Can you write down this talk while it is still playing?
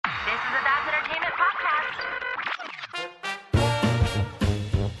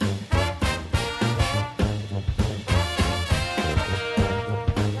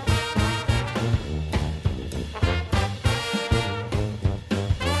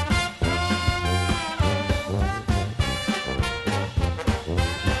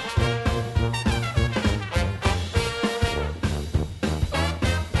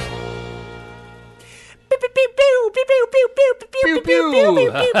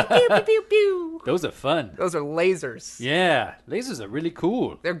Pew, pew, pew, pew. Those are fun. Those are lasers. Yeah, lasers are really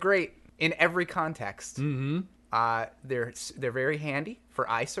cool. They're great in every context. Mm-hmm. They're very handy for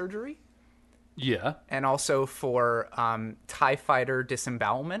eye surgery Yeah. and also for TIE fighter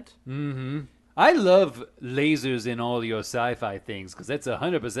disembowelment. I love lasers in all your sci-fi things because that's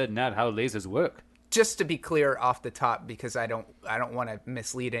 100% not how lasers work. Just to be clear off the top, because I don't want to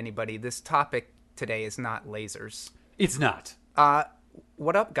mislead anybody. This topic today is not lasers. It's not.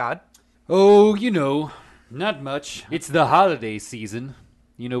 What up, God? Oh, not much. It's the holiday season.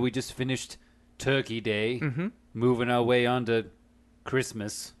 We just finished Turkey Day, moving our way on to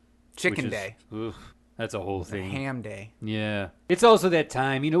Christmas. Chicken which is- Day. Ugh, that's a whole thing. Ham Day. Yeah. It's also that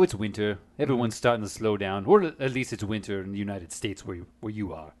time, it's winter. Everyone's starting to slow down. Or at least it's winter in the United States where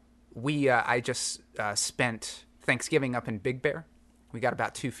you are. I just spent Thanksgiving up in Big Bear. We got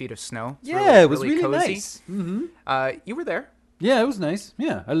about 2 feet of snow. It's It was really cozy. nice. You were there. Yeah, it was nice.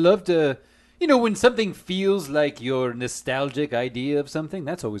 Yeah, I loved, when something feels like your nostalgic idea of something,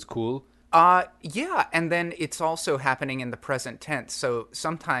 that's always cool. Yeah, and then it's also happening in the present tense. So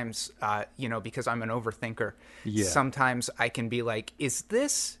sometimes, because I'm an overthinker, Yeah. sometimes I can be like, is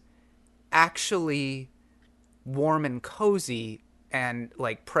this actually warm and cozy and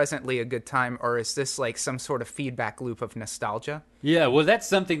like presently a good time, or is this like some sort of feedback loop of nostalgia? Yeah, well, that's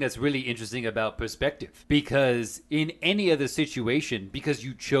something that's really interesting about perspective. Because in any other situation, because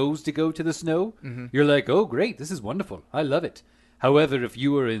you chose to go to the snow, you're like, oh, great, this is wonderful. I love it. However, if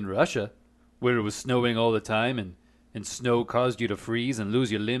you were in Russia, where it was snowing all the time and snow caused you to freeze and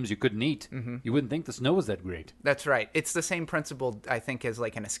lose your limbs you couldn't eat, you wouldn't think the snow was that great. That's right. It's the same principle, I think, as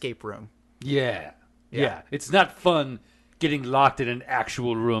like an escape room. Yeah. Yeah. It's not fun getting locked in an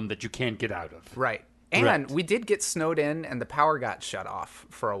actual room that you can't get out of. Right. And Right. we did get snowed in and the power got shut off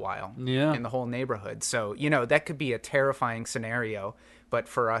for a while Yeah. in the whole neighborhood. So, that could be a terrifying scenario. But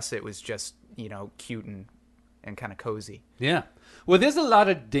for us, it was just, cute and kind of cozy. Yeah. Well, there's a lot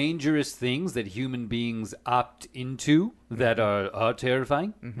of dangerous things that human beings opt into that are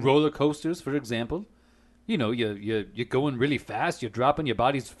terrifying. Roller coasters, for example. You're going really fast, you're dropping, your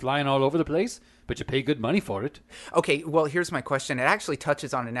body's flying all over the place, but you pay good money for it. Okay, well, here's my question. It actually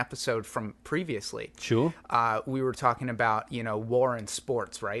touches on an episode from previously. Sure. We were talking about, war and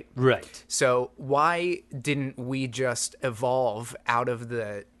sports, right? Right. So why didn't we just evolve out of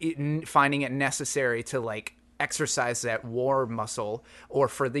finding it necessary to like exercise that war muscle, or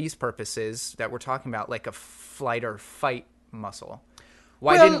for these purposes that we're talking about, like a flight or fight muscle?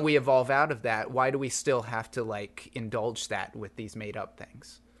 Why Well- didn't we evolve out of that? Why do we still have to like indulge that with these made up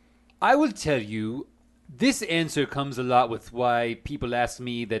things? I will tell you, this answer comes a lot with why people ask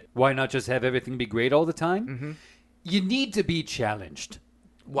me that why not just have everything be great all the time? You need to be challenged.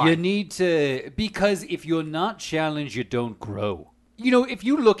 Why? You need to, because if you're not challenged, you don't grow. If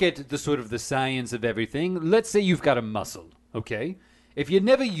you look at the sort of the science of everything, let's say you've got a muscle, okay? If you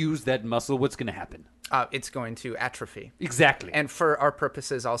never use that muscle, what's going to happen? It's going to atrophy. Exactly. And for our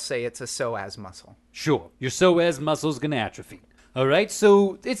purposes, I'll say it's a psoas muscle. Sure, your psoas muscle's going to atrophy. All right,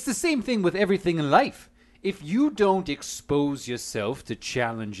 so it's the same thing with everything in life. If you don't expose yourself to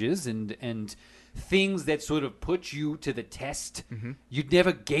challenges and things that sort of put you to the test, you'd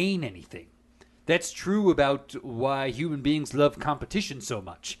never gain anything. That's true about why human beings love competition so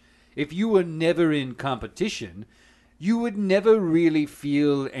much. If you were never in competition, you would never really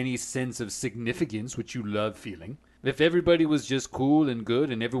feel any sense of significance, which you love feeling. If everybody was just cool and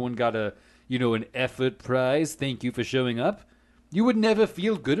good and everyone got an effort prize, thank you for showing up, you would never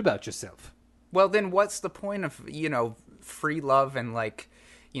feel good about yourself. Well, then what's the point of, free love and like,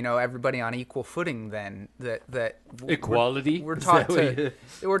 everybody on equal footing then? That Equality? We're Is taught that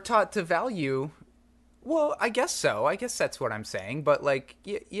to we're taught to value. Well, I guess so. I guess that's what I'm saying. But like,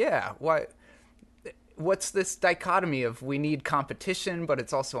 yeah, why? What's this dichotomy of we need competition, but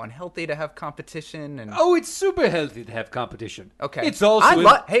it's also unhealthy to have competition? And Oh, it's super healthy to have competition. okay, It's also...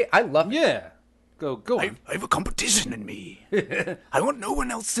 I love it. Yeah. Go on. I have a competition in me. I want no one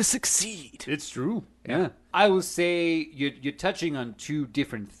else to succeed. It's true. Yeah. I will say you're touching on two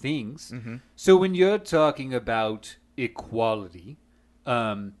different things. So when you're talking about equality,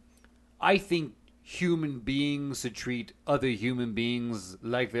 I think human beings should treat other human beings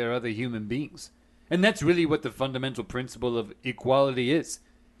like they're other human beings. And that's really what the fundamental principle of equality is.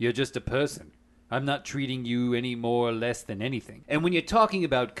 You're just a person. I'm not treating you any more or less than anything. And when you're talking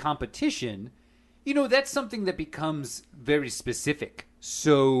about competition, that's something that becomes very specific.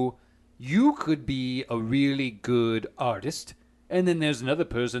 So you could be a really good artist, and then there's another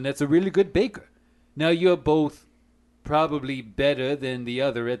person that's a really good baker. Now, you're both probably better than the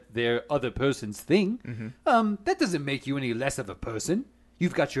other at their other person's thing. That doesn't make you any less of a person.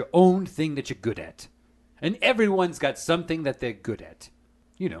 You've got your own thing that you're good at. And everyone's got something that they're good at.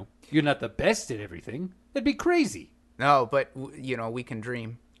 You know, you're not the best at everything. That'd be crazy. No, but, we can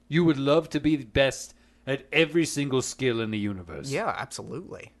dream. You would love to be the best at every single skill in the universe. Yeah,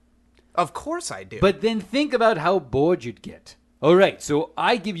 absolutely. Of course I do. But then think about how bored you'd get. All right, so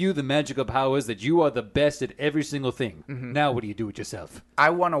I give you the magical powers that you are the best at every single thing. Now what do you do with yourself?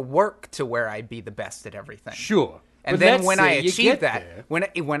 I want to work to where I'd be the best at everything. Sure. And But then let's when I say you achieve get that,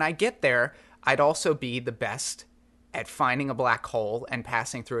 there. when I get there, I'd also be the best at finding a black hole and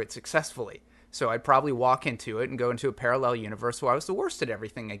passing through it successfully. So I'd probably walk into it and go into a parallel universe where I was the worst at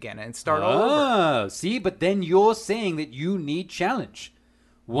everything again and start all over. Oh, see, but then you're saying that you need challenge.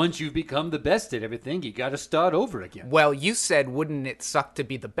 Once you've become the best at everything, you got to start over again. Well, you said, wouldn't it suck to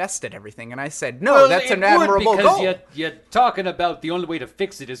be the best at everything? And I said, no, Well, that's it an would, admirable because goal. You're talking about the only way to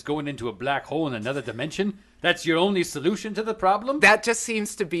fix it is going into a black hole in another dimension. That's your only solution to the problem? That just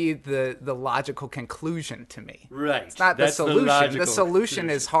seems to be the logical conclusion to me. Right. It's not That's the solution. The logical solution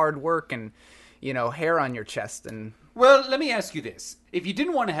conclusion. is hard work and, hair on your chest. And Well, let me ask you this. If you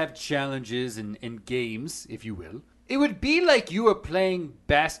didn't want to have challenges and games, if you will, it would be like you were playing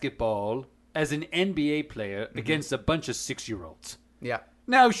basketball as an NBA player against a bunch of 6-year-olds. yeah.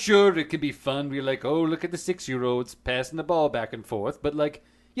 Now, sure, it could be fun. We're like, oh, look at the 6-year-olds passing the ball back and forth. But, like,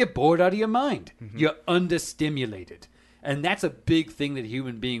 you're bored out of your mind. You're understimulated. And that's a big thing that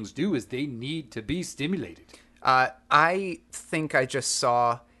human beings do is they need to be stimulated. I think I just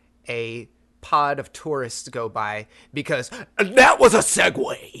saw a pod of tourists go by because that was a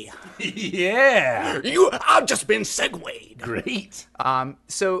segue. Yeah. I've just been segued. Great.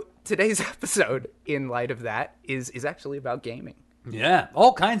 So today's episode, in light of that, is actually about gaming. Yeah.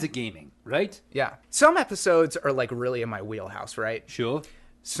 All kinds of gaming, right? Yeah. Some episodes are like really in my wheelhouse, right? Sure.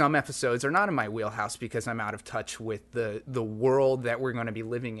 Some episodes are not in my wheelhouse because I'm out of touch with the world that we're going to be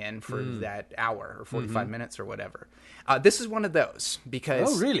living in for that hour or 45 minutes or whatever. This is one of those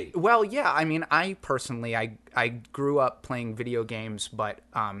because... Oh, really? Well, yeah. I mean, I personally, I grew up playing video games, but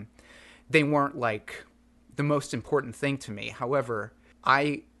they weren't like the most important thing to me. However,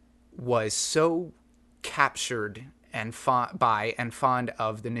 I was so captured and fond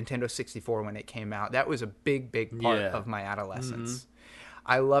of the Nintendo 64 when it came out. That was a big part Yeah. of my adolescence.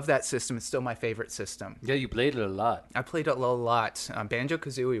 I love that system. It's still my favorite system. Yeah, you played it a lot. I played it a lot.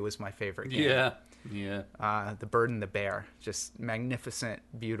 Banjo-Kazooie was my favorite game. Yeah. The Bird and the Bear. Just magnificent,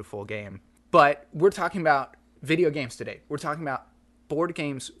 beautiful game. But we're talking about video games today. We're talking about board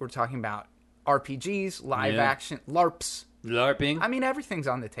games. We're talking about RPGs, live action, LARPs. LARPing. I mean, everything's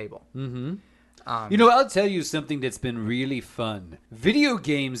on the table. I'll tell you something that's been really fun. Video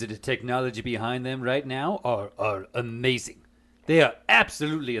games and the technology behind them right now are amazing. They are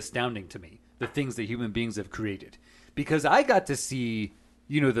absolutely astounding to me, the things that human beings have created. Because I got to see,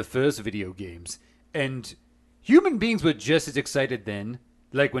 the first video games, and human beings were just as excited then,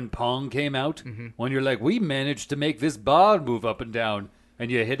 like when Pong came out, when you're like, we managed to make this bar move up and down,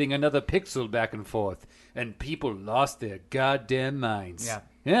 and you're hitting another pixel back and forth, and people lost their goddamn minds.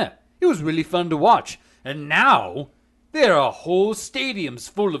 Yeah. It was really fun to watch. And now, there are whole stadiums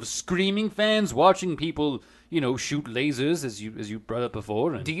full of screaming fans watching people, shoot lasers, as you brought up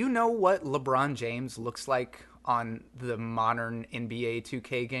before. And Do you know what LeBron James looks like on the modern NBA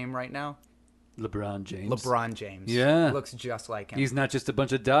 2K game right now? LeBron James. LeBron James. Yeah. He looks just like him. He's not just a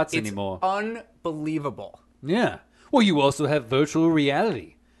bunch of dots It's anymore. unbelievable. Yeah. Well, you also have virtual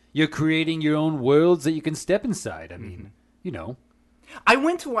reality. You're creating your own worlds that you can step inside. I mean, I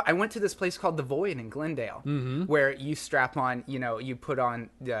went to this place called The Void in Glendale, where you strap on, you put on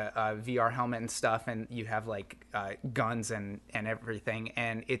the VR helmet and stuff, and you have like guns and everything,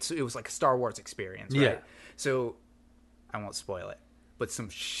 and it was like a Star Wars experience, right? Yeah. So I won't spoil it, but some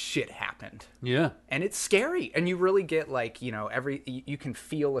shit happened. Yeah. And it's scary, and you really get like, you can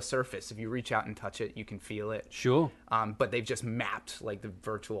feel a surface. If you reach out and touch it, you can feel it. Sure. But they've just mapped like the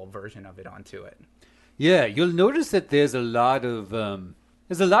virtual version of it onto it. Yeah, you'll notice that there's a lot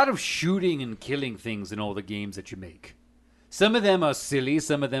of shooting and killing things in all the games that you make. Some of them are silly,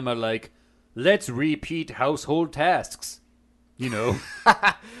 some of them are like, let's repeat household tasks.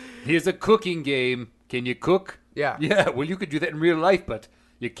 Here's a cooking game. Can you cook? Yeah. Yeah, well, you could do that in real life, but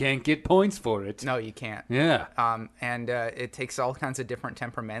you can't get points for it. No, you can't. Yeah. And it takes all kinds of different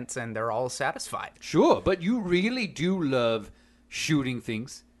temperaments, and they're all satisfied. Sure, but you really do love shooting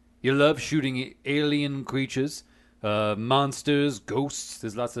things. You love shooting alien creatures, monsters, ghosts.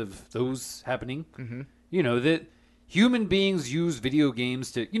 There's lots of those happening. Mm-hmm. That human beings use video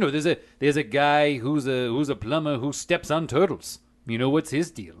games to. There's a guy who's a plumber who steps on turtles. What's his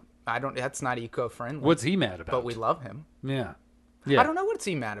deal? That's not eco-friendly. What's he mad about? But we love him. Yeah. Yeah. I don't know what's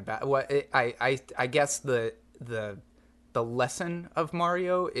he mad about. I guess the lesson of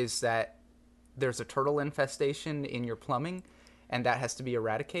Mario is that there's a turtle infestation in your plumbing, and that has to be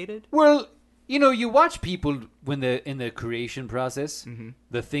eradicated. Well, you watch people when they're in the creation process,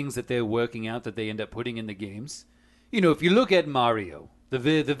 the things that they're working out that they end up putting in the games. If you look at Mario, the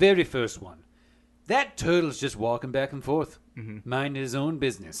very first one, that turtle's just walking back and forth, minding his own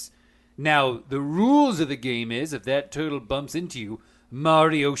business. Now, the rules of the game is if that turtle bumps into you,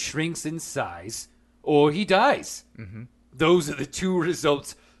 Mario shrinks in size or he dies. Those are the two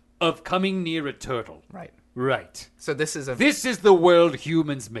results of coming near a turtle. Right. Right. So this is the world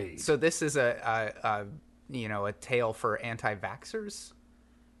humans made. So this is a tale for anti-vaxxers?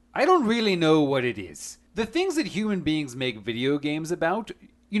 I don't really know what it is. The things that human beings make video games about,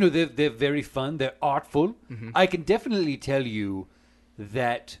 they're very fun. They're artful. I can definitely tell you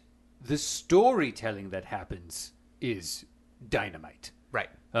that the storytelling that happens is dynamite. Right.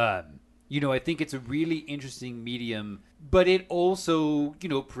 I think it's a really interesting medium, but it also,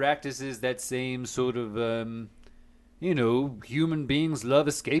 practices that same sort of, human beings love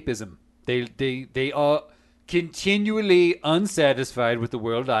escapism. They are continually unsatisfied with the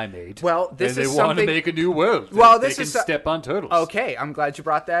world I made. Well, this and is they want to something- make a new world. Well, they this can is step on turtles. Okay, I'm glad you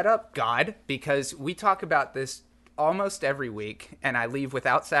brought that up, God, because we talk about this almost every week, and I leave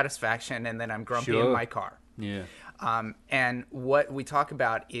without satisfaction, and then I'm grumpy in Sure. my car. Yeah. And what we talk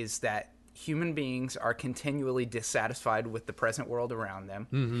about is that human beings are continually dissatisfied with the present world around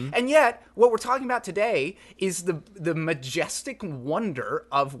them. And yet, what we're talking about today is the majestic wonder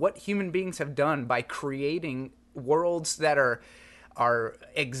of what human beings have done by creating worlds that are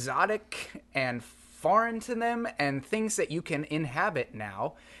exotic and foreign to them and things that you can inhabit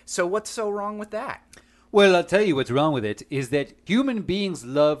now. So what's so wrong with that? Well, I'll tell you what's wrong with it is that human beings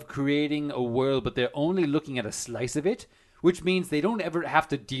love creating a world, but they're only looking at a slice of it, which means they don't ever have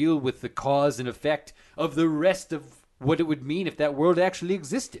to deal with the cause and effect of the rest of what it would mean if that world actually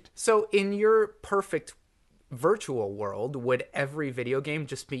existed. So in your perfect virtual world, would every video game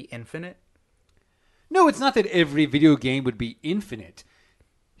just be infinite? No, it's not that every video game would be infinite.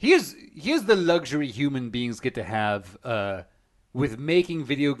 Here's the luxury human beings get to have with making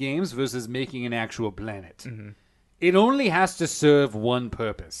video games versus making an actual planet. It only has to serve one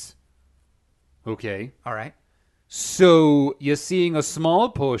purpose. Okay? All right. So you're seeing a small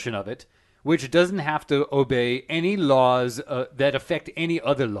portion of it, which doesn't have to obey any laws that affect any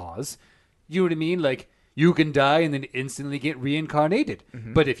other laws. You know what I mean? Like, you can die and then instantly get reincarnated.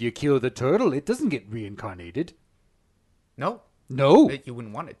 But if you kill the turtle, it doesn't get reincarnated. No. No. You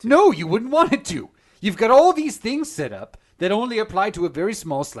wouldn't want it to. No, you wouldn't want it to. You've got all these things set up that only apply to a very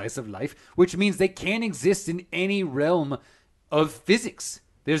small slice of life, which means they can't exist in any realm of physics.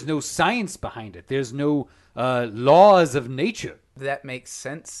 There's no science behind it. There's no laws of nature. That makes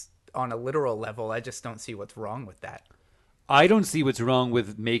sense on a literal level. I just don't see what's wrong with that. I don't see what's wrong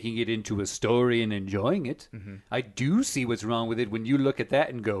with making it into a story and enjoying it. I do see what's wrong with it when you look at that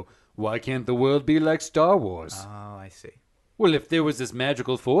and go, why can't the world be like Star Wars? Oh, I see. Well, if there was this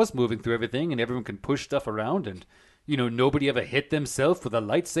magical force moving through everything and everyone can push stuff around and, nobody ever hit themselves with a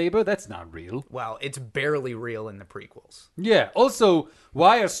lightsaber, that's not real. Well, it's barely real in the prequels. Yeah. Also,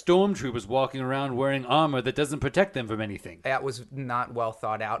 why are stormtroopers walking around wearing armor that doesn't protect them from anything? That was not well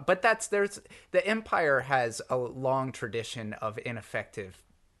thought out. But the Empire has a long tradition of ineffective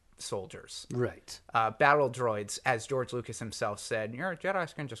soldiers. Right. Battle droids, as George Lucas himself said, your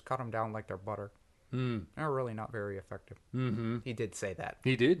Jedi's can just cut them down like they're butter. They're really not very effective. He did say that.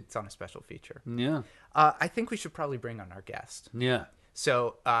 He did. It's on a special feature. Yeah. I think we should probably bring on our guest. Yeah.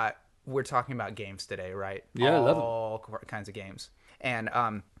 So we're talking about games today, right? Yeah, I love them. All kinds of games. And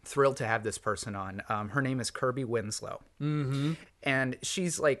thrilled to have this person on. Her name is Kirby Winslow. And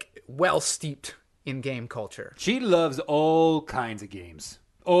she's like well steeped in game culture. She loves all kinds of games.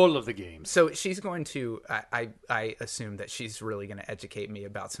 All of the games. So she's going to, I assume that she's really going to educate me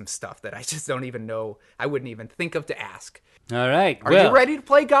about some stuff that I just don't even know. I wouldn't even think of to ask. All right. Are you ready to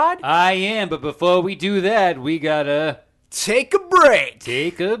play God? I am, but before we do that, we gotta Take a break.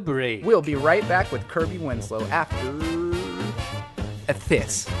 take a break. We'll be right back with Kirby Winslow after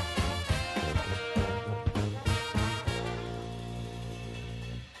this.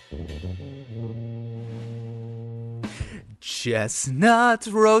 Chestnuts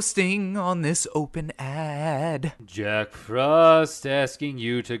roasting on this open ad. Jack Frost asking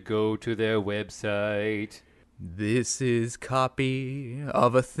you to go to their website. This is copy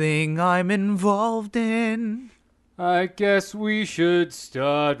of a thing I'm involved in. I guess we should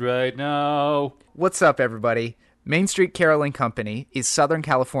start right now. What's up, everybody? Main Street Caroling Company is Southern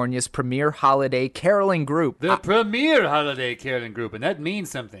California's premier holiday caroling group. The premier holiday caroling group, and that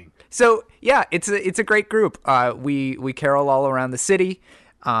means something. So yeah, it's a great group. We carol all around the city.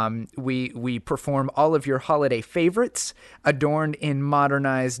 We perform all of your holiday favorites, adorned in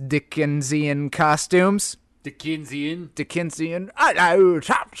modernized Dickensian costumes. Dickensian. Hello,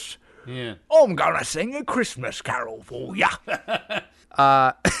 chaps. Yeah. I'm gonna sing a Christmas carol for ya.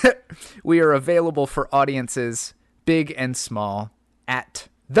 We are available for audiences big and small at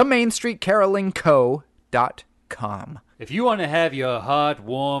themainstreetcarolingco.com. If you want to have your heart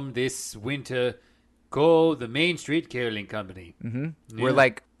warm this winter, call the Main Street Caroling Company. Mm-hmm. We're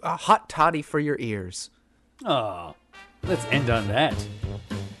like a hot toddy for your ears. Oh, let's end on that.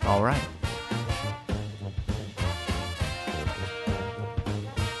 All right.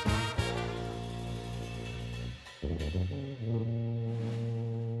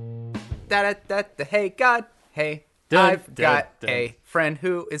 Hey God, hey, I've got a friend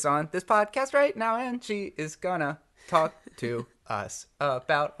who is on this podcast right now, and she is gonna talk to us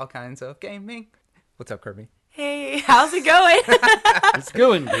about all kinds of gaming. What's up, Kirby? Hey, how's it going? It's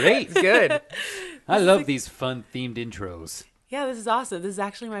going great. It's good. I love these fun-themed intros. Yeah, this is awesome. This is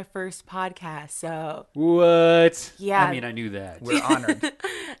actually my first podcast, so... What? Yeah. I mean, I knew that. We're honored.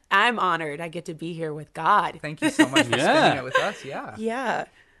 I'm honored. I get to be here with God. Thank you so much for spending it with us. Yeah. Yeah.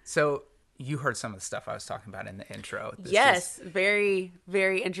 So you heard some of the stuff I was talking about in the intro. Yes, very,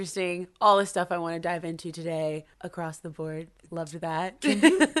 very interesting. All the stuff I want to dive into today across the board. Loved that.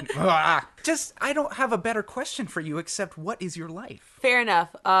 I don't have a better question for you except what is your life? Fair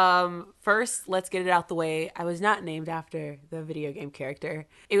enough. First, let's get it out the way. I was not named after the video game character.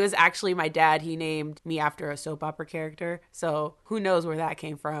 It was actually my dad. He named me after a soap opera character. So who knows where that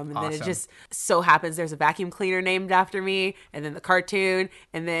came from. And then it just so happens there's a vacuum cleaner named after me, and then the cartoon,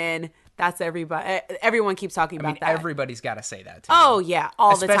 and then that's everybody. Everyone keeps talking about that. Everybody's got to say that too. Oh yeah,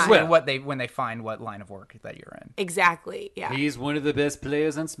 all the time. Especially when they find what line of work that you're in. Exactly. Yeah. He's one of the best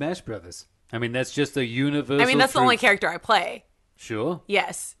players on Smash Brothers. I mean, that's just a universal. I mean, that's the only truth. character I play. Sure.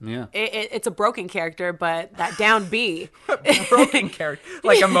 Yes. Yeah. It's a broken character, but that down B. Broken character,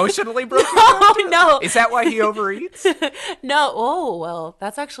 like emotionally broken. Oh no! Is that why he overeats? No. Oh well,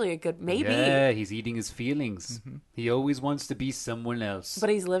 that's actually a good maybe. Yeah, he's eating his feelings. Mm-hmm. He always wants to be someone else. But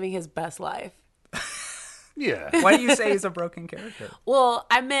he's living his best life. Yeah. Why do you say he's a broken character? Well,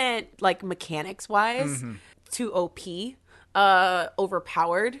 I meant like mechanics wise, too OP,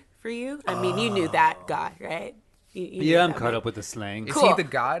 overpowered for you. I mean, you knew that, God, right? You yeah, I'm caught up with the slang. Is Cool. he the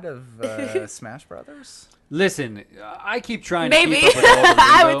god of Smash Brothers? Listen, I keep trying Maybe. to keep up with all the lingo.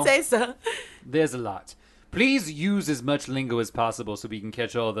 I would say so. There's a lot. Please use as much lingo as possible so we can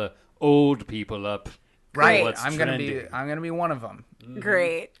catch all the old people up. Right. What's I'm gonna trending. be one of them.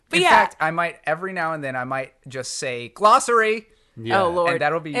 Great. But In yeah. fact, I might every now and then I might just say glossary. Yeah. Oh Lord. And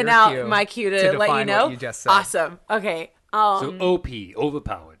that'll be your now cue my cue to let you define know. what you just said. Awesome. Okay. So OP,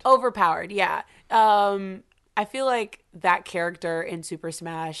 overpowered. Overpowered, yeah. I feel like that character in Super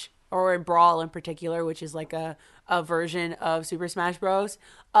Smash, or in Brawl in particular, which is like a version of Super Smash Bros.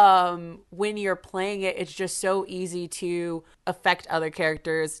 When you're playing it, it's just so easy to affect other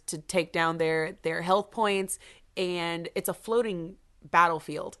characters, to take down their health points, and it's a floating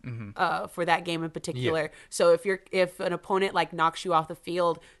battlefield for that game in particular. Yeah. So if an opponent like knocks you off the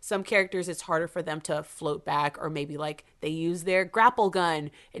field, some characters it's harder for them to float back, or maybe like they use their grapple gun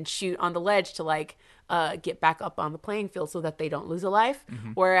and shoot on the ledge to like get back up on the playing field so that they don't lose a life.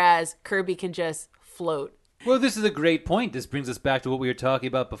 Whereas Kirby can just float. Well, this is a great point. This brings us back to what we were talking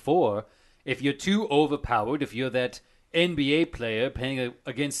about before. If you're too overpowered, if you're that NBA player playing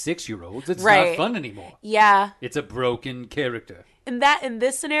against 6-year-olds, it's Right. not fun anymore. Yeah. It's a broken character. In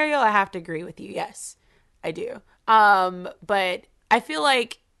this scenario, I have to agree with you. Yes, I do. But I feel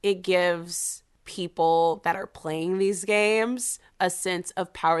like it gives people that are playing these games a sense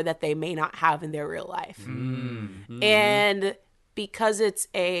of power that they may not have in their real life. Mm-hmm. And because it's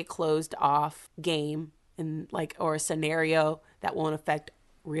a closed off game and like, or a scenario that won't affect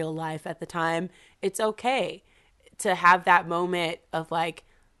real life at the time, it's okay to have that moment of like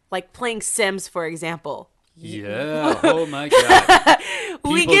playing Sims, for example. Yeah. Oh my God.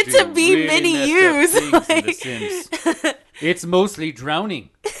 We People get do to be really mini messed yous. up things in The Sims. It's mostly drowning.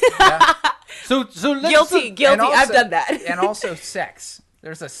 So let's Guilty. And I've also- done that. And also sex.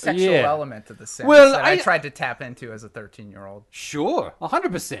 There's a sexual Yeah. element to the Sims Well, that I I tried to tap into as a 13-year-old. Sure,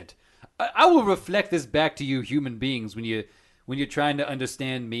 100%. I will reflect this back to you, human beings, when you're trying to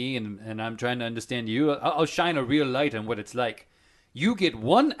understand me and I'm trying to understand you. I'll shine a real light on what it's like. You get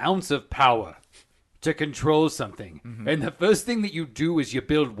 1 ounce of power to control something, and the first thing that you do is you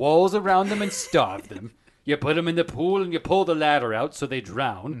build walls around them and starve them. You put them in the pool and you pull the ladder out so they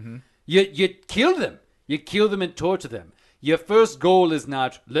drown. You kill them. You kill them and torture them. Your first goal is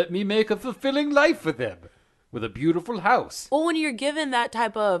not, let me make a fulfilling life for them with a beautiful house. Well, when you're given that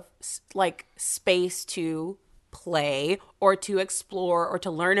type of like space to play or to explore or to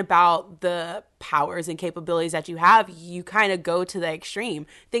learn about the powers and capabilities that you have, you kind of go to the extreme.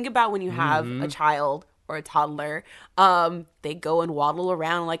 Think about when you have a child or a toddler, they go and waddle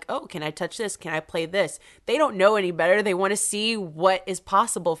around like, oh, can I touch this? Can I play this? They don't know any better. They want to see what is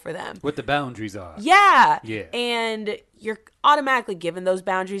possible for them. What the boundaries are. Yeah. Yeah. And you're automatically given those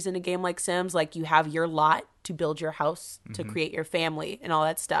boundaries in a game like Sims. Like you have your lot to build your house, to create your family and all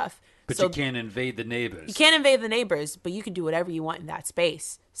that stuff. But So you can't invade the neighbors. you can't invade the neighbors, but you can do whatever you want in that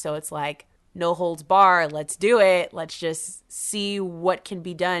space. So it's like, no holds bar. Let's do it. Let's just see what can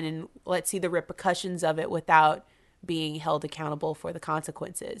be done and let's see the repercussions of it without being held accountable for the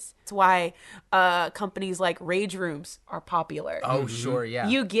consequences. That's why companies like Rage Rooms are popular. Oh, sure, yeah.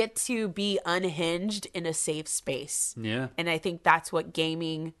 You get to be unhinged in a safe space. Yeah. And I think that's what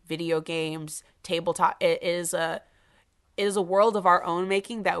gaming, video games, tabletop, it is a world of our own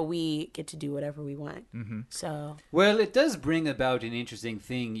making that we get to do whatever we want. So Well, it does bring about an interesting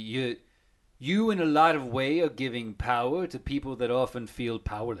thing. You in a lot of way are giving power to people that often feel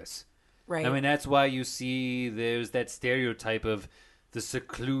powerless. right. I mean, that's why you see there's that stereotype of the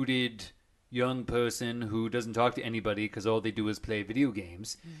secluded young person who doesn't talk to anybody because all they do is play video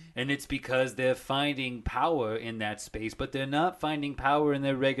games. And it's because they're finding power in that space, but they're not finding power in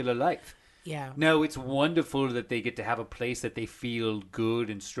their regular life. Yeah. No, it's wonderful that they get to have a place that they feel good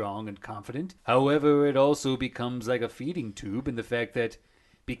and strong and confident. However, it also becomes like a feeding tube in the fact that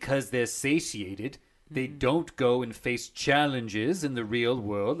because they're satiated, they don't go and face challenges in the real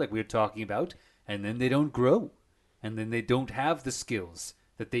world like we were talking about, and then they don't grow. And then they don't have the skills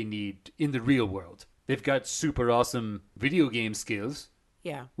that they need in the real world. They've got super awesome video game skills,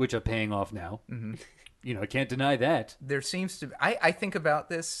 Yeah. which are paying off now. You know, I can't deny that. There seems to I think about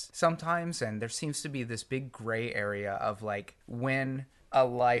this sometimes, and there seems to be this big gray area of like when a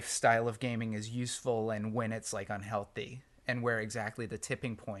lifestyle of gaming is useful and when it's like unhealthy, and where exactly the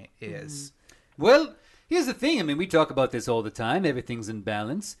tipping point is. Well, here's the thing. I mean, we talk about this all the time. Everything's in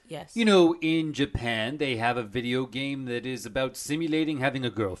balance. Yes. You know, in Japan, they have a video game that is about simulating having a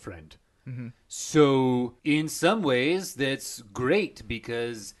girlfriend. So, in some ways, that's great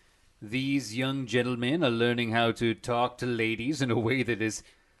because these young gentlemen are learning how to talk to ladies in a way that is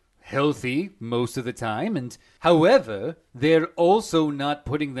healthy most of the time. And however, they're also not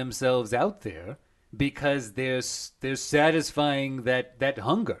putting themselves out there because they're satisfying that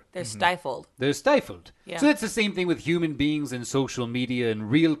hunger. They're stifled. They're stifled. Yeah. So that's the same thing with human beings and social media and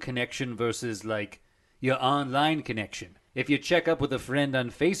real connection versus like your online connection. If you check up with a friend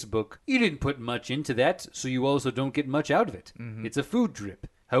on Facebook, you didn't put much into that, so you also don't get much out of it. It's a food drip.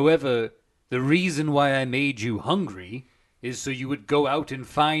 However, the reason why I made you hungry is so you would go out and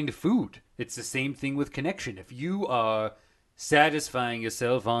find food. It's the same thing with connection. If you are satisfying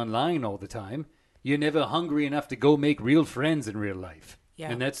yourself online all the time, you're never hungry enough to go make real friends in real life.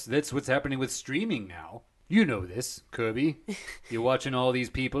 Yeah. And that's what's happening with streaming now. You know this, Kirby. You're watching all these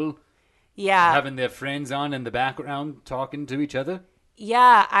people Yeah. having their friends on in the background talking to each other.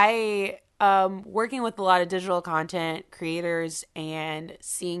 Yeah, I working with a lot of digital content creators and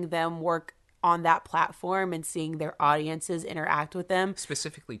seeing them work on that platform and seeing their audiences interact with them.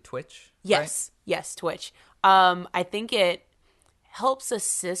 Specifically Twitch. Yes, yes, Twitch. I think it helps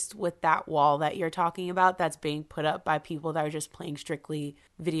assist with that wall that you're talking about that's being put up by people that are just playing strictly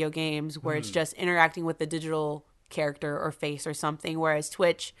video games where it's just interacting with the digital character or face or something, whereas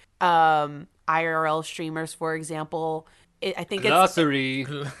Twitch, IRL streamers, for example, I think Glossary.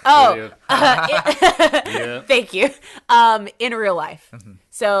 Oh. Yeah. Thank you. In real life.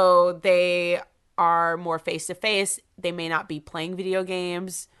 So they are more face to face. They may not be playing video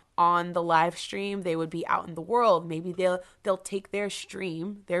games on the live stream. They would be out in the world. Maybe they'll take their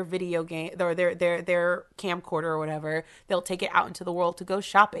stream, their video game, or their camcorder or whatever. They'll take it out into the world to go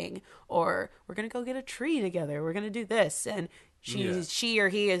shopping, or we're gonna go get a tree together. We're gonna do this, and she or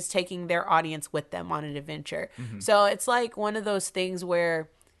he is taking their audience with them on an adventure. So it's like one of those things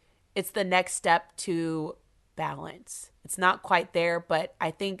where it's the next step to balance. It's not quite there, but I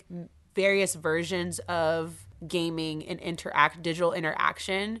think various versions of gaming and digital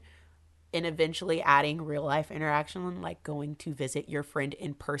interaction and eventually adding real life interaction, like going to visit your friend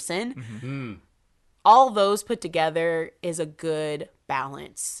in person. All those put together is a good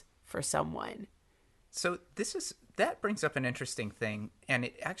balance for someone. So that brings up an interesting thing, and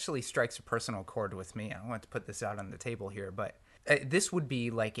it actually strikes a personal chord with me. I want to put this out on the table here, but this would be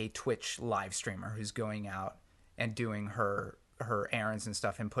like a Twitch live streamer who's going out and doing her errands and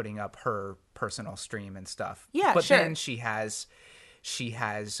stuff and putting up her personal stream and stuff. Yeah, but sure. then she has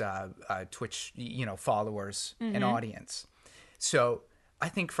Twitch, followers and audience. So I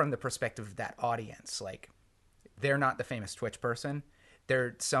think from the perspective of that audience, like, they're not the famous Twitch person.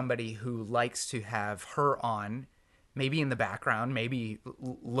 They're somebody who likes to have her on, maybe in the background, maybe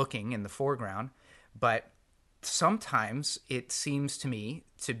looking in the foreground. But sometimes it seems to me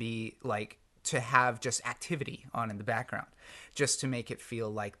to be like to have just activity on in the background, just to make it feel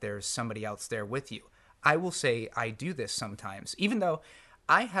like there's somebody else there with you. I will say I do this sometimes, even though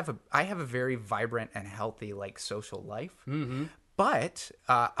I have a very vibrant and healthy like social life. Mm-hmm. But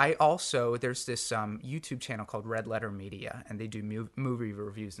I also, there's this YouTube channel called Red Letter Media, and they do movie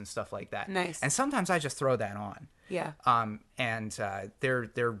reviews and stuff like that. Nice. And sometimes I just throw that on. Yeah. And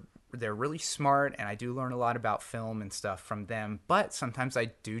they're really smart, and I do learn a lot about film and stuff from them. But sometimes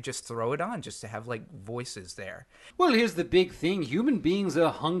I do just throw it on just to have like voices there. Well, here's the big thing. Human beings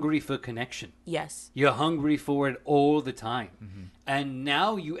are hungry for connection. Yes. You're hungry for it all the time. Mm-hmm. And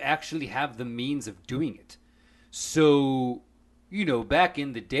now you actually have the means of doing it. So, back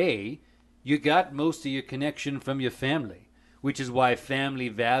in the day, you got most of your connection from your family, which is why family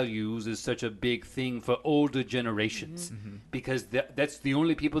values is such a big thing for older generations, because that's the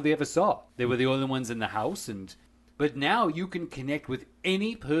only people they ever saw. They were the only ones in the house. But now you can connect with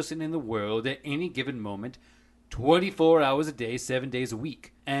any person in the world at any given moment, 24 hours a day, 7 days a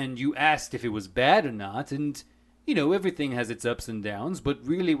week. And you asked if it was bad or not, and, everything has its ups and downs, but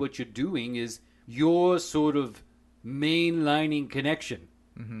really what you're doing is you're sort of mainlining connection.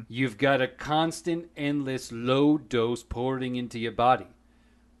 Mm-hmm. You've got a constant, endless, low dose pouring into your body,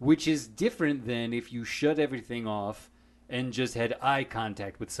 which is different than if you shut everything off and just had eye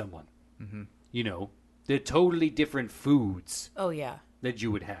contact with someone. Mm-hmm. They're totally different foods. Oh, yeah. That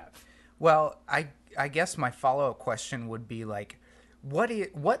you would have. Well, I guess my follow-up question would be like, what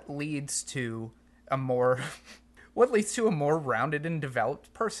leads to a more rounded and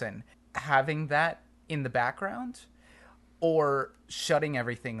developed person? Having that in the background, or shutting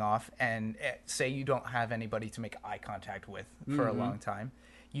everything off and say you don't have anybody to make eye contact with for a long time.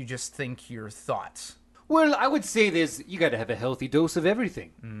 You just think your thoughts. Well, I would say you got to have a healthy dose of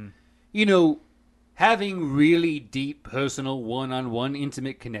everything. Having really deep, personal, one-on-one,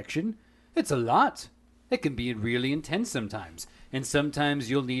 intimate connection, it's a lot. It can be really intense sometimes. And sometimes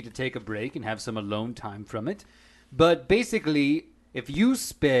you'll need to take a break and have some alone time from it. But basically, if you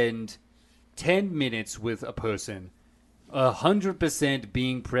spend 10 minutes with a person, 100%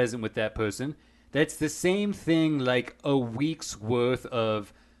 being present with that person, that's the same thing like a week's worth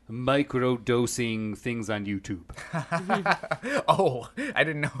of micro-dosing things on YouTube. Oh, I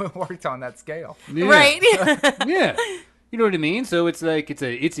didn't know it worked on that scale. Yeah. Right? Yeah. You know what I mean? So it's like it's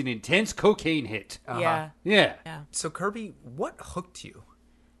an intense cocaine hit. Yeah. Yeah. Yeah. So Kirby, what hooked you?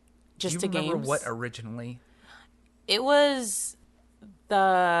 Just Do to you remember games. what originally? It was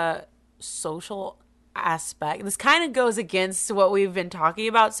the social aspect. This kind of goes against what we've been talking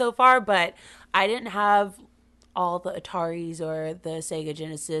about so far, but I didn't have all the Ataris or the Sega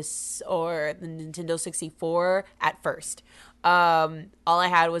Genesis or the Nintendo 64 at first. All I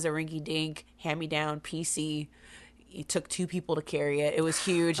had was a rinky-dink hand-me-down PC. It took 2 people to carry it. It was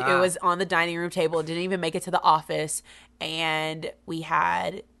huge. It was on the dining room table. It didn't even make it to the office. And we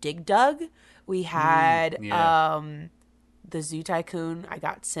had Dig Dug. We had the Zoo Tycoon. I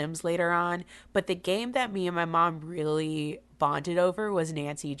got Sims later on. But the game that me and my mom really bonded over was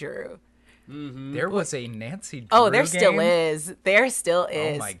Nancy Drew. Mm-hmm. There was a Nancy Drew Oh, there game? still is. There still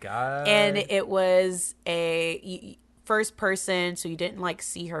is. Oh my god. And it was a first person, so you didn't like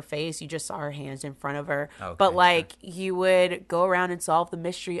see her face, you just saw her hands in front of her. Okay, but like you would go around and solve the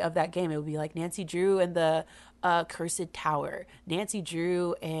mystery of that game. It would be like Nancy Drew and the Cursed Tower, Nancy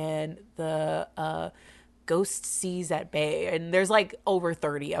Drew and the Ghost Seas at Bay, and there's like over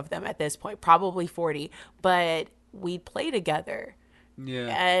 30 of them at this point, probably 40, but we'd play together. Yeah.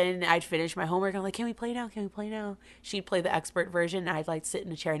 And I'd finish my homework. I'm like, can we play now? Can we play now? She'd play the expert version, and I'd like sit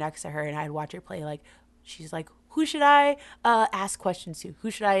in a chair next to her, and I'd watch her play. Like, she's like, who should I ask questions to?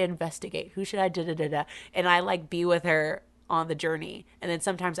 Who should I investigate? Who should I da-da-da-da? And I like be with her on the journey. And then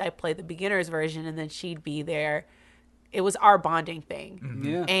sometimes I play the beginner's version, and then she'd be there. It was our bonding thing. Mm-hmm.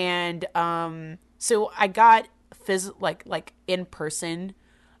 Yeah. And so I got like in-person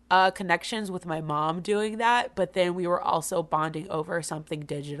connections with my mom doing that, but then we were also bonding over something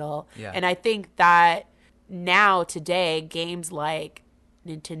digital. Yeah. And I think that now today, games like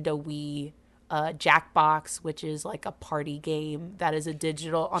Nintendo Wii, Jackbox, which is like a party game that is a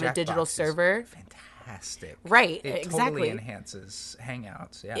digital Jackbox digital is server. Fantastic. fantastic. Right, It exactly. totally enhances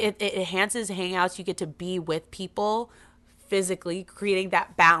Hangouts. Yeah. It enhances Hangouts. You get to be with people physically, creating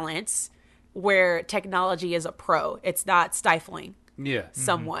that balance where technology is a pro. It's not stifling Yeah.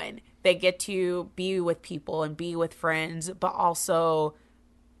 someone. They get to be with people and be with friends, but also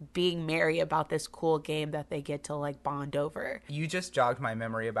being merry about this cool game that they get to like bond over. You just jogged my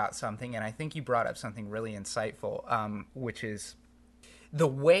memory about something, and I think you brought up something really insightful, which is the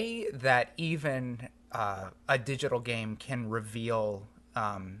way that even a digital game can reveal,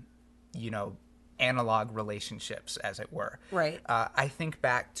 analog relationships, as it were. Right. I think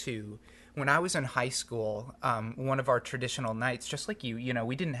back to when I was in high school, one of our traditional nights, just like you,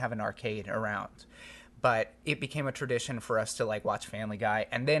 we didn't have an arcade around. But it became a tradition for us to like watch Family Guy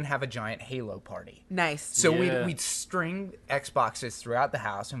and then have a giant Halo party. Nice. So Yeah. we'd string Xboxes throughout the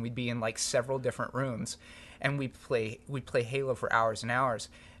house, and we'd be in like several different rooms, and we'd play Halo for hours and hours.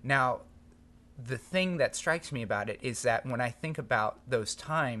 Now, the thing that strikes me about it is that when I think about those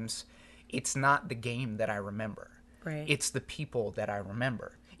times, it's not the game that I remember. Right. It's the people that I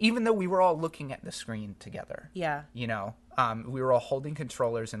remember. Even though we were all looking at the screen together. Yeah. We were all holding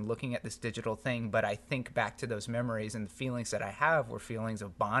controllers and looking at this digital thing, but I think back to those memories, and the feelings that I have were feelings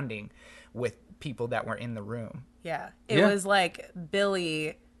of bonding with people that were in the room. Yeah. It Yeah. was like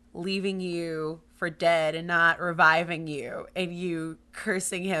Billy leaving you for dead and not reviving you, and you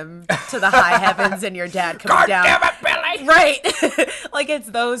cursing him to the high heavens, and your dad coming down. Damn it, Billy! Right. Like it's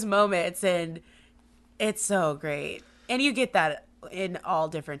those moments, and it's so great. And you get that in all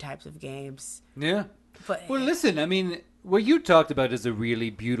different types of games. Yeah. But Well, listen, I mean, what you talked about is a really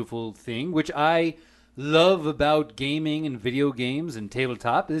beautiful thing, which I love about gaming and video games and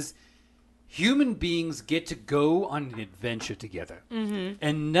tabletop is human beings get to go on an adventure together. Mm-hmm.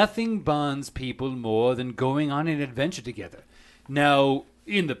 And nothing bonds people more than going on an adventure together. Now,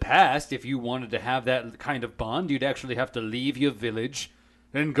 in the past, if you wanted to have that kind of bond, you'd actually have to leave your village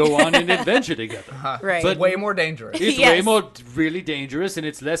and go on an adventure together. Right. But Way more dangerous. it's Yes. way more really dangerous, and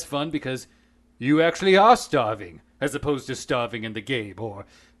it's less fun because you actually are starving as opposed to starving in the game, or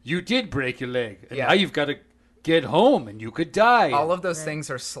you did break your leg and Yeah. now you've got to get home and you could die. All of those things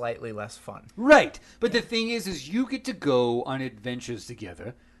are slightly less fun. Right. But the thing is you get to go on adventures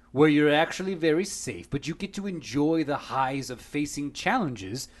together where you're actually very safe, but you get to enjoy the highs of facing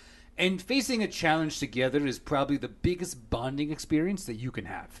challenges. And facing a challenge together is probably the biggest bonding experience that you can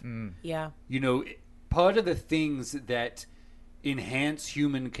have. yeah. Part of the things that enhance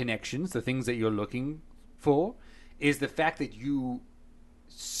human connections, the things that you're looking for, is the fact that you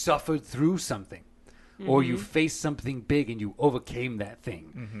suffered through something or you faced something big and you overcame that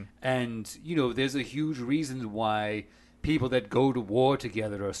thing. And, there's a huge reason why people that go to war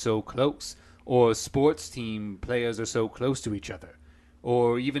together are so close, or sports team players are so close to each other,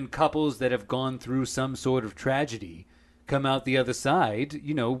 or even couples that have gone through some sort of tragedy come out the other side,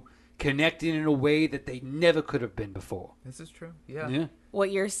 connected in a way that they never could have been before. This is true. Yeah. Yeah. What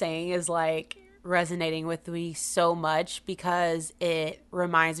you're saying is like resonating with me so much because it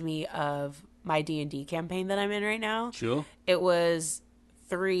reminds me of my D&D campaign that I'm in right now. Sure. It was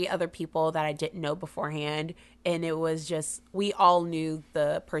 3 other people that I didn't know beforehand, and it was just we all knew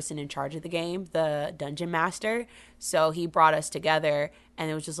the person in charge of the game, the dungeon master. So he brought us together, and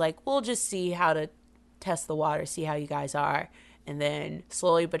it was just like, we'll just see how to test the water, see how you guys are. And then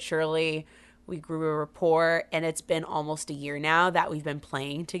slowly but surely we grew a rapport, and it's been almost a year now that we've been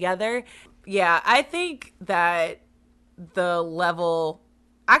playing together. Yeah, I think that the level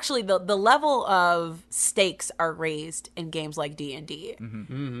of stakes are raised in games like D&D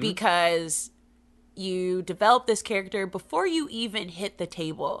because you develop this character before you even hit the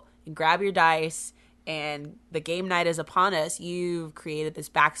table and grab your dice and the game night is upon us. You've created this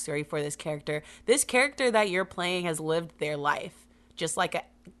backstory for this character. This character that you're playing has lived their life, just like a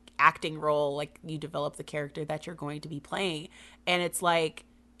acting role. Like you develop the character that you're going to be playing, and it's like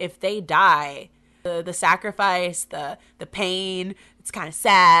if they die, the sacrifice, the pain, it's kind of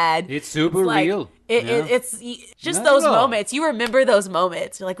sad. It's super like, real. It's just Not those at all. moments. You remember those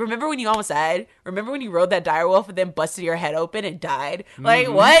moments. You're like, remember when you almost died? Remember when you rode that direwolf and then busted your head open and died? Like,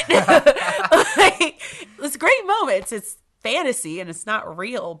 what? Like, it's great moments. It's fantasy and it's not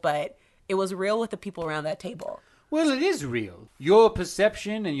real, but it was real with the people around that table. Well, it is real. Your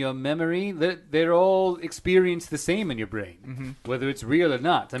perception and your memory, they're all experienced the same in your brain, whether it's real or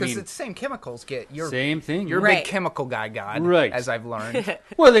not. I Because mean, it's the same chemicals get your same thing. You're a Right. big chemical guy, God. Right. As I've learned.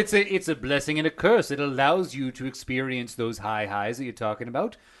 Well, it's a blessing and a curse. It allows you to experience those highs that you're talking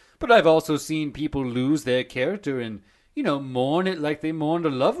about. But I've also seen people lose their character and, mourn it like they mourned a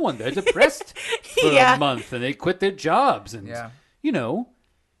loved one. They're depressed for Yeah. a month and they quit their jobs. And, Yeah.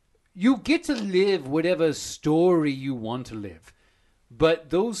 you get to live whatever story you want to live. But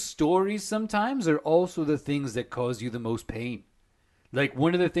those stories sometimes are also the things that cause you the most pain. Like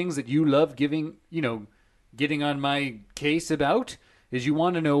one of the things that you love getting on my case about is you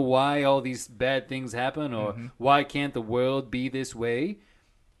want to know why all these bad things happen or why can't the world be this way?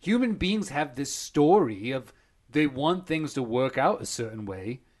 Human beings have this story of they want things to work out a certain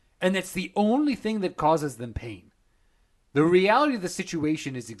way, and that's the only thing that causes them pain. The reality of the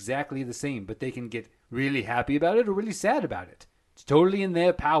situation is exactly the same, but they can get really happy about it or really sad about it. It's totally in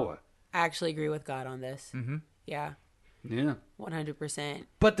their power. I actually agree with God on this. Mm-hmm. Yeah. Yeah. 100%.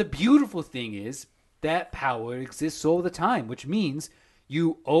 But the beautiful thing is that power exists all the time, which means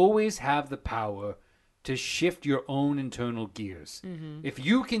you always have the power to shift your own internal gears. Mm-hmm. If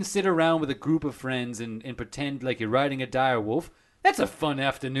you can sit around with a group of friends and pretend like you're riding a dire wolf, that's a fun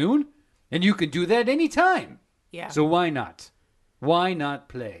afternoon. And you can do that anytime. Yeah. So why not? Why not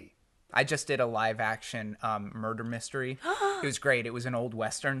play? I just did a live action murder mystery. It was great. It was an old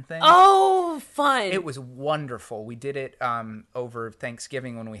Western thing. Oh, fun. It was wonderful. We did it over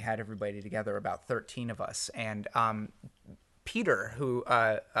Thanksgiving when we had everybody together, about 13 of us. And Peter, who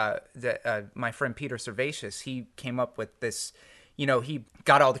my friend Peter Servatius, he came up with this. He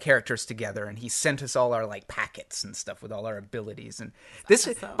got all the characters together and he sent us all our like packets and stuff with all our abilities. And this,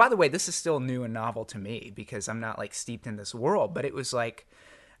 awesome. by the way, this is still new and novel to me because I'm not like steeped in this world. But it was like,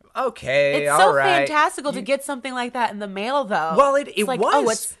 okay, it's all so right. fantastical to get something like that in the mail, though. Well, it It's like, was. oh,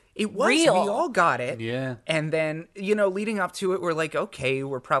 it's it was. real. We all got it. Yeah. And then, leading up to it, we're like, okay,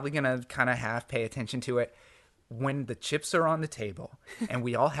 we're probably going to kind of pay attention to it. When the chips are on the table and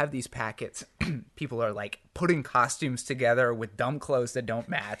we all have these packets, people are like putting costumes together with dumb clothes that don't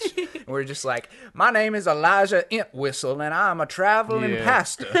match. And we're just like, my name is Elijah Entwistle and I'm a traveling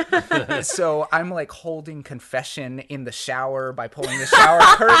pastor. So I'm like holding confession in the shower by pulling the shower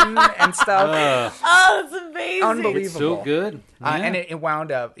curtain and stuff. Oh, it's amazing. Unbelievable. It's so good. Yeah. And it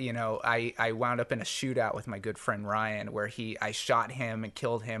wound up, I wound up in a shootout with my good friend Ryan where I shot him and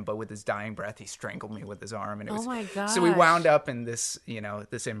killed him, but with his dying breath, he strangled me with his arm. And it was, Oh my gosh. so we wound up in this,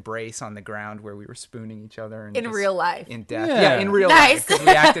 this embrace on the ground where we were spooning each other. And In just real life. In death. Yeah. Yeah, in real Nice. life. Because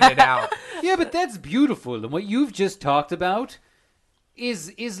we acted it out. Yeah, but that's beautiful. And what you've just talked about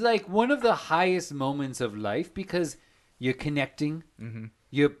is like one of the highest moments of life because you're connecting. Mm-hmm.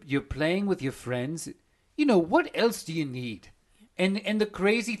 You're playing with your friends. What else do you need? And the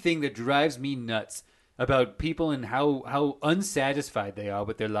crazy thing that drives me nuts about people and how unsatisfied they are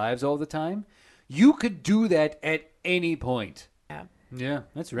with their lives all the time, you could do that at any point. Yeah. Yeah,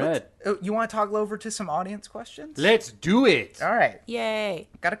 that's rad. You want to toggle over to some audience questions? Let's do it. All right. Yay.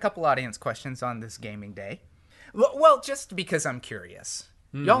 Got a couple audience questions on this gaming day. Well, just because I'm curious.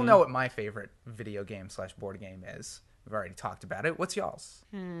 Mm-hmm. Y'all know what my favorite video game / board game is. We've already talked about it. What's y'all's?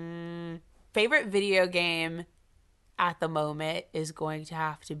 Favorite video game at the moment is going to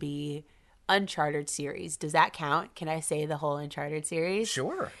have to be Uncharted series. Does that count? Can I say the whole Uncharted series?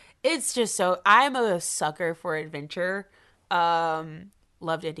 Sure. It's just I'm a sucker for adventure.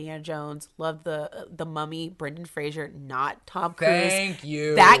 Loved Indiana Jones. Loved the Mummy. Brendan Fraser, not Tom Cruise. Thank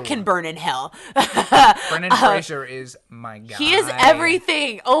you. That can burn in hell. Brendan Fraser is my guy. He is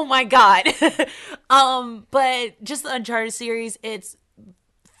everything. Oh my god. But just the Uncharted series, it's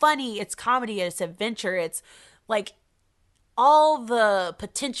funny, it's comedy, it's adventure, it's like all the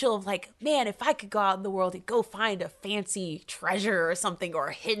potential of like, man, if I could go out in the world and go find a fancy treasure or something or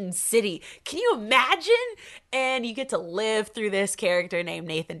a hidden city, can you imagine? And you get to live through this character named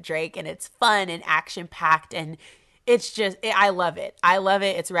Nathan Drake, and it's fun and action packed, and it's just, I love it. I love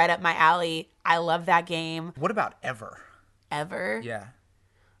it. It's right up my alley. I love that game. What about Ever? Ever? Yeah.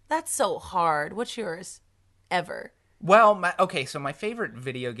 That's so hard. What's yours? Ever? Well, so my favorite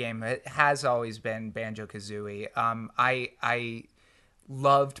video game has always been Banjo-Kazooie. I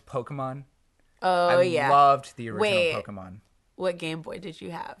loved Pokemon. Oh, I yeah. loved the original Wait. Pokemon. What Game Boy did you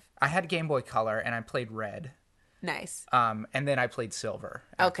have? I had Game Boy Color, and I played Red. Nice. And then I played Silver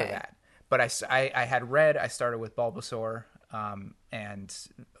after Okay. that. But I had Red. I started with Bulbasaur, and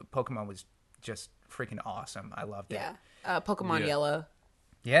Pokemon was just freaking awesome. I loved it. Yeah. Pokemon Yeah. Yellow.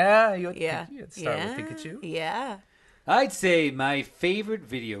 Yeah. Yeah. You had to start with Pikachu. Yeah. I'd say my favorite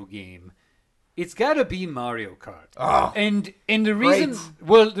video game, it's got to be Mario Kart. Oh, and the reason,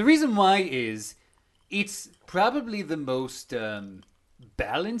 the reason why is it's probably the most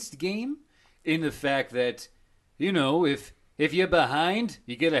balanced game in the fact that, if you're behind,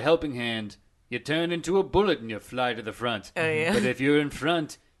 you get a helping hand. You turn into a bullet and you fly to the front. Oh, yeah. But if you're in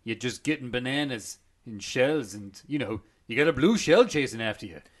front, you're just getting bananas and shells and, you got a blue shell chasing after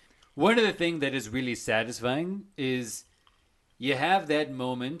you. One of the things that is really satisfying is you have that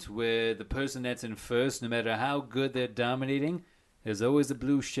moment where the person that's in first, no matter how good they're dominating, there's always a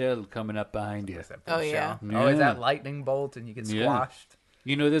blue shell coming up behind you. Oh, yeah. Oh, is Yeah. that lightning bolt and you get Yeah. squashed?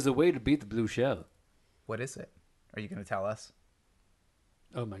 You know, there's a way to beat the blue shell. What is it? Are you going to tell us?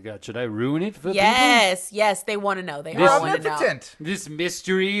 Oh my God, should I ruin it for people? Yes, they want to know. They This- all want to know. Omnipotent. This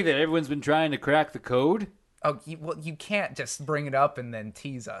mystery that everyone's been trying to crack the code? Oh, you can't just bring it up and then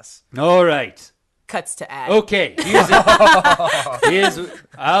tease us. All right. Cuts to ad. Okay,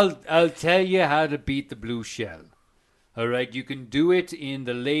 I'll tell you how to beat the blue shell. All right, you can do it in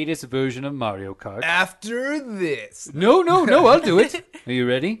the latest version of Mario Kart. After this. No, I'll do it. Are you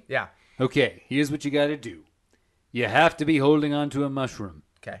ready? Yeah. Okay, here's what you got to do. You have to be holding on to a mushroom.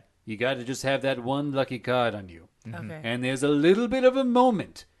 Okay. You got to just have that one lucky card on you. Okay. And there's a little bit of a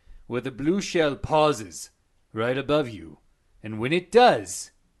moment where the blue shell pauses right above you. And when it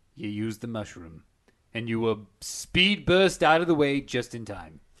does, you use the mushroom. And you will speed burst out of the way just in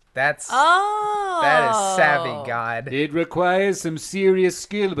time. That is savvy, God. It requires some serious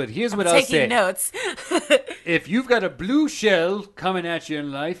skill, but here's what I'll say. Taking notes. If you've got a blue shell coming at you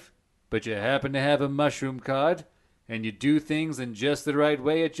in life, but you happen to have a mushroom card, and you do things in just the right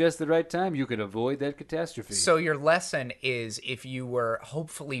way at just the right time, you can avoid that catastrophe. So your lesson is if you were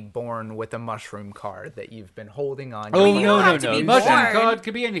hopefully born with a mushroom card that you've been holding on. oh, you no. don't have to be Mushroom born. card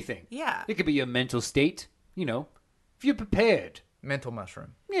could be anything. Yeah. It could be your mental state, if you're prepared. Mental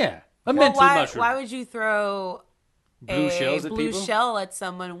mushroom. Yeah. A Well, mental mushroom. why would you throw Blue shells at blue people? shell at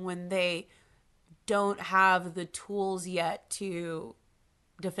someone when they don't have the tools yet to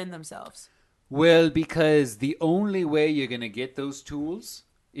defend themselves? Well, because the only way you're going to get those tools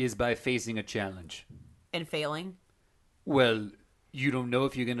is by facing a challenge. And failing? Well, you don't know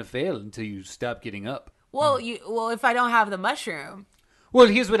if you're going to fail until you stop getting up. Well, if I don't have the mushroom, Well,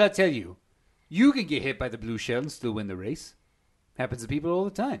 here's what I'll tell you. You can get hit by the blue shell and still win the race. Happens to people all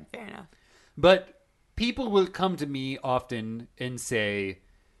the time. fair enough. But people will come to me often and say,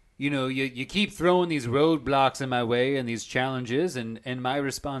 you keep throwing these roadblocks in my way and these challenges, and my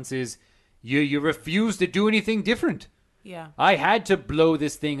response is, you refuse to do anything different. Yeah. I had to blow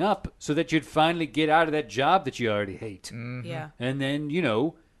this thing up so that you'd finally get out of that job that you already hate. Yeah. And then,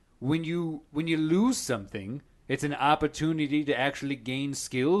 when you lose something, it's an opportunity to actually gain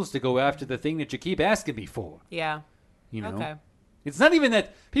skills to go after the thing that you keep asking me for. Yeah. You know? Okay. It's not even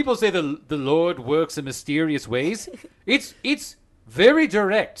that people say the Lord works in mysterious ways. It's very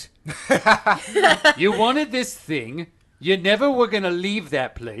direct. You wanted this thing. You never were going to leave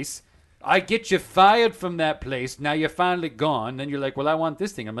that place. I get you fired from that place. Now you're finally gone. Then you're like, well, I want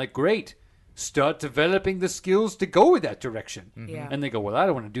this thing. I'm like, great. Start developing the skills to go in that direction. Yeah. And they go, well, I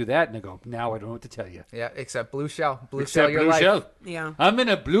don't want to do that. And I go, now I don't know what to tell you. Yeah, except blue shell. Blue Except shell your blue life. shell. Yeah. I'm going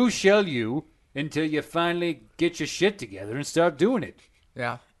to blue shell you until you finally get your shit together and start doing it.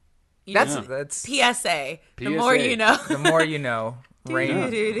 Yeah. You That's know, that's PSA. The more PSA. you know. the more you know.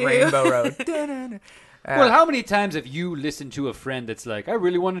 Do-do-do-do. Rainbow Road. Well, how many times have you listened to a friend that's like, I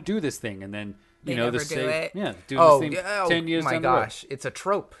really want to do this thing, and then They the never do same, it. yeah, doing Oh, the same yeah, 10 years my down the road. gosh. It's a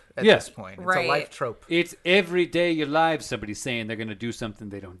trope at Yeah. this point. It's Right. a life trope. It's every day of your lives somebody's saying they're going to do something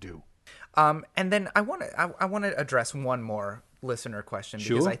they don't do. And then I want to address one more listener question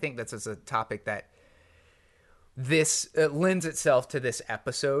because Sure. I think this is a topic that this lends itself to this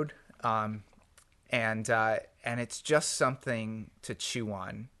episode, and it's just something to chew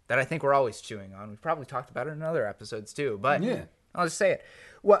on that I think we're always chewing on. We've probably talked about it in other episodes too, but Yeah. I'll just say it.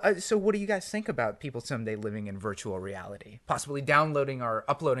 Well, so what do you guys think about people someday living in virtual reality, possibly downloading or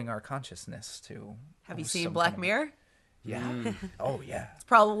uploading our consciousness to? Have you seen some Black kind of- Mirror? Yeah. Oh yeah. It's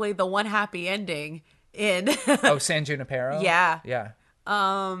probably the one happy ending in. Oh, San Junipero. Yeah. Yeah.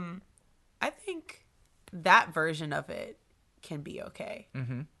 I think that version of it can be okay.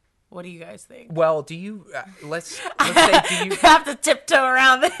 Mm-hmm. What do you guys think? Well, do you? Let's say, do you? I have to tiptoe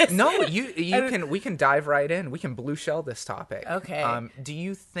around this. No, you can. We can dive right in. We can blue shell this topic. Okay. Do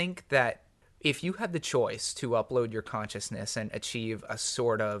you think that if you had the choice to upload your consciousness and achieve a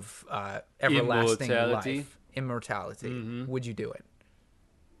sort of everlasting Immortality? immortality, would you do it?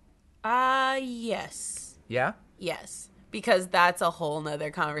 Yes. Yeah. Yes. Because that's a whole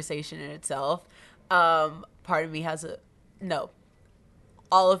nother conversation in itself. Part of me has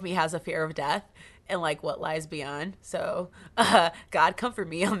all of me has a fear of death and like what lies beyond. So, God comfort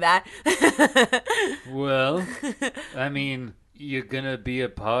me on that. Well, I mean, you're going to be a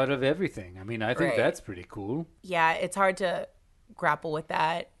part of everything. I mean, I think Right. that's pretty cool. Yeah, it's hard to grapple with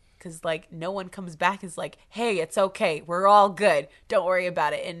that because like no one comes back and is like, hey, it's okay, we're all good, don't worry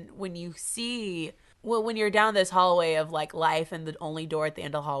about it. And when you see when you're down this hallway of like life and the only door at the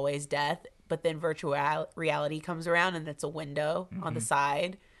end of the hallway is death, but then virtual reality comes around and it's a window on the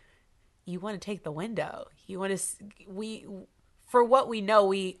side. You want to take the window. You want to, for what we know,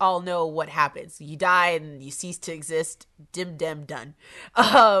 we all know what happens. You die and you cease to exist. Dim, dim, done.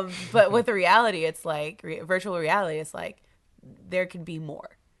 But with reality, it's like virtual reality. It's like there can be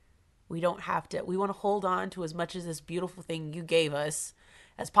more. We don't have to. We want to hold on to as much of this beautiful thing you gave us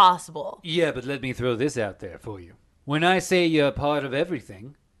as possible. Yeah, but let me throw this out there for you. When I say you're a part of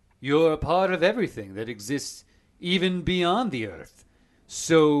everything, you're a part of everything that exists even beyond the Earth.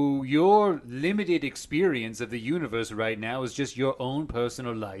 So your limited experience of the universe right now is just your own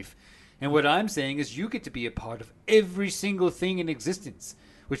personal life. And what I'm saying is you get to be a part of every single thing in existence,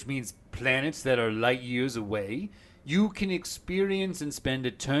 which means planets that are light years away. You can experience and spend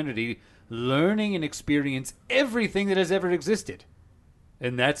eternity learning and experience everything that has ever existed.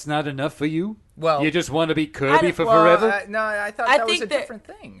 And that's not enough for you? Well, you just want to be Kirby for forever? No, I thought that was a different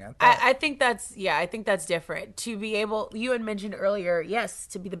thing. I think that's different. To be able, you had mentioned earlier, yes,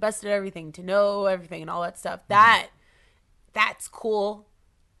 to be the best at everything, to know everything and all that stuff. That's cool.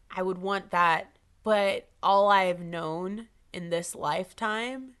 I would want that. But all I've known in this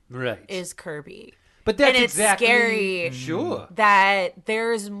lifetime is Kirby. But that's and it's exactly scary. Sure. That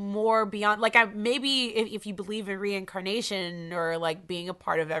there's more beyond. Like, maybe if you believe in reincarnation or like being a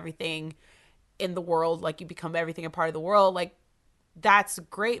part of everything in the world, like you become everything a part of the world, like that's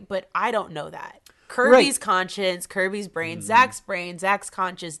great. But I don't know that. Kirby's conscience, Kirby's brain, Zack's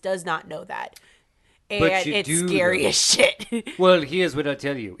conscience does not know that. And it's scary as shit. Well, here's what I'll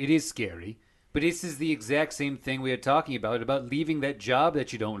tell you. It is scary. But this is the exact same thing we are talking about leaving that job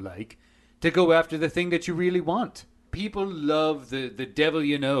that you don't like to go after the thing that you really want. People love the devil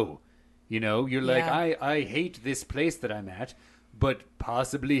you know. You know, you're like, I hate this place that I'm at, but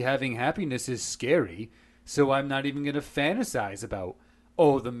possibly having happiness is scary, so I'm not even going to fantasize about,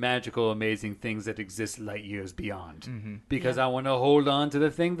 the magical, amazing things that exist light years beyond. Because I want to hold on to the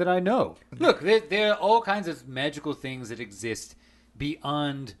thing that I know. Look, there are all kinds of magical things that exist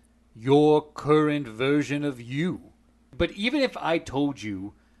beyond your current version of you. But even if I told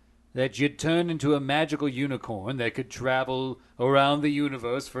you that you'd turn into a magical unicorn that could travel around the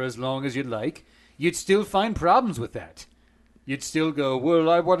universe for as long as you'd like, you'd still find problems with that. You'd still go, well,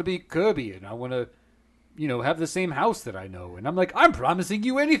 I want to be Kirby, and I want to, have the same house that I know. And I'm like, I'm promising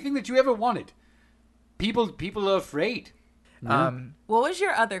you anything that you ever wanted. People are afraid. What was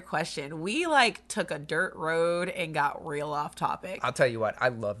your other question? We took a dirt road and got real off topic. I'll tell you what, I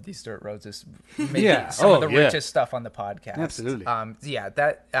love these dirt roads. It's maybe some of the richest stuff on the podcast. Absolutely.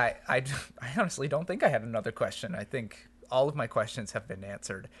 That I honestly don't think I had another question. I think all of my questions have been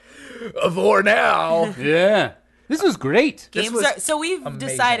answered for now. Yeah. This was great. So we've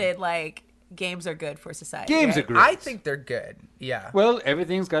decided games are good for society. Games are great. I think they're good. Yeah. Well,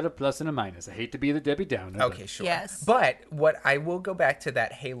 everything's got a plus and a minus. I hate to be the Debbie Downer. Okay, sure. Yes. But what I will go back to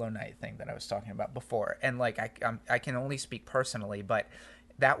that Halo Knight thing that I was talking about before, and I can only speak personally, but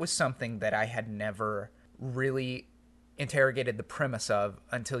that was something that I had never really interrogated the premise of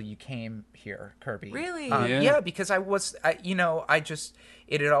until you came here, Kirby. Really? Yeah, because it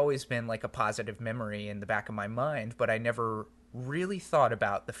had always been a positive memory in the back of my mind, but I never really thought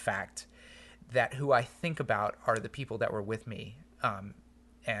about the fact that who I think about are the people that were with me.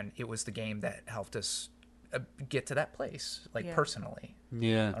 And it was the game that helped us get to that place, personally.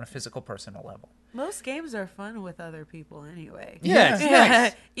 Yeah. On a physical, personal level. Most games are fun with other people anyway. Yeah, it's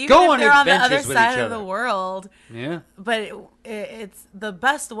nice. Even Go if on they're on the other adventures with side each of other. the world. Yeah. But it's the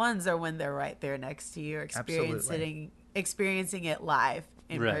best ones are when they're right there next to you, experiencing it live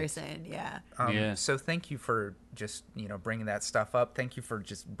in person. Yeah. So thank you for just bringing that stuff up. Thank you for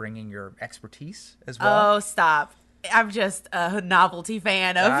just bringing your expertise as well. Oh, stop! I'm just a novelty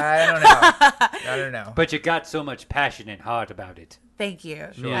fan of. I don't know. But you got so much passion and heart about it. Thank you.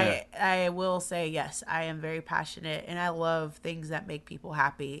 Yeah. I will say yes. I am very passionate, and I love things that make people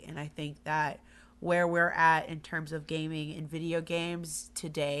happy. And I think that where we're at in terms of gaming and video games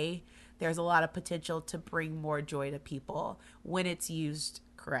today, there's a lot of potential to bring more joy to people when it's used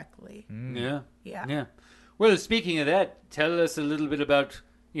correctly. Yeah. Well, speaking of that, tell us a little bit about,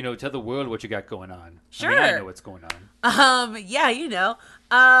 tell the world what you got going on. Sure. I know what's going on. I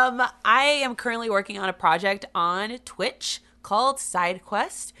am currently working on a project on Twitch called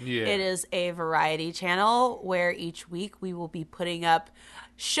SideQuest. Yeah. It is a variety channel where each week we will be putting up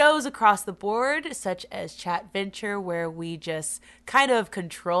shows across the board, such as Chat Venture, where we just kind of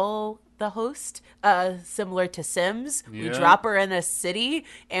control the host, similar to Sims. We Yeah. drop her in a city,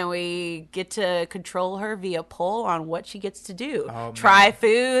 and we get to control her via poll on what she gets to do. Oh, Try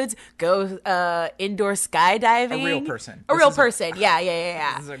foods, go indoor skydiving. A real person. A This real is person.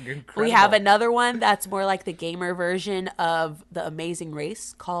 Yeah. This is incredible. We have another one that's more like the gamer version of The Amazing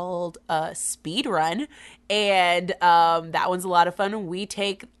Race called Speed Run. And that one's a lot of fun. We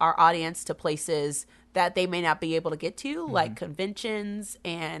take our audience to places that they may not be able to get to, like conventions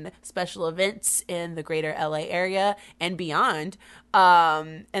and special events in the greater LA area and beyond.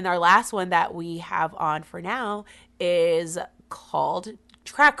 And our last one that we have on for now is called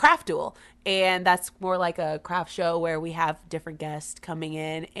Craft Duel. And that's more like a craft show where we have different guests coming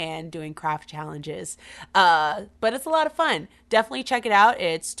in and doing craft challenges. But it's a lot of fun. Definitely check it out.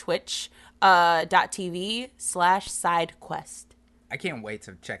 It's twitch.tv/sidequest. I can't wait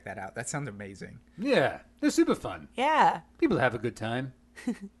to check that out. That sounds amazing. Yeah, they're super fun. Yeah. People have a good time.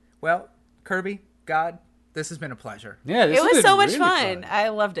 Well, Kirby, God, this has been a pleasure. Yeah, this It has was been so much really fun. I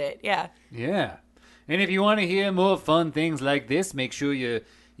loved it. Yeah. Yeah. And if you want to hear more fun things like this, make sure you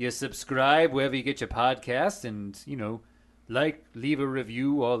subscribe wherever you get your podcast and, like, leave a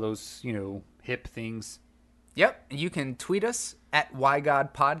review, all those, hip things. Yep, you can tweet us at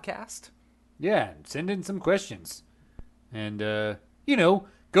WhyGodPodcast. Yeah, and send in some questions. And, go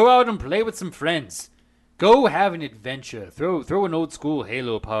out and play with some friends. Go have an adventure. Throw an old school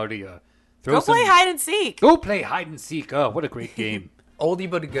Halo party. Go play hide and seek. Go play hide and seek. Oh, what a great game. Oldie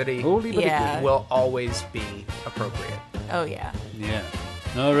but a goodie Oldie but a Yeah. goodie. will always be appropriate. Oh, yeah. Yeah.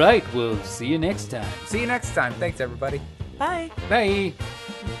 All right, we'll see you next time. See you next time. Thanks, everybody. Bye. Bye.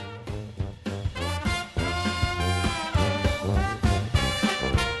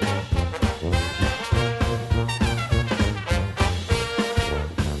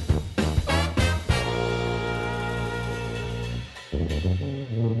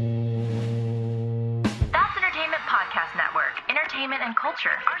 That's Entertainment Podcast Network. Entertainment and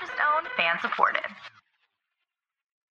culture. Artist owned, fan supported.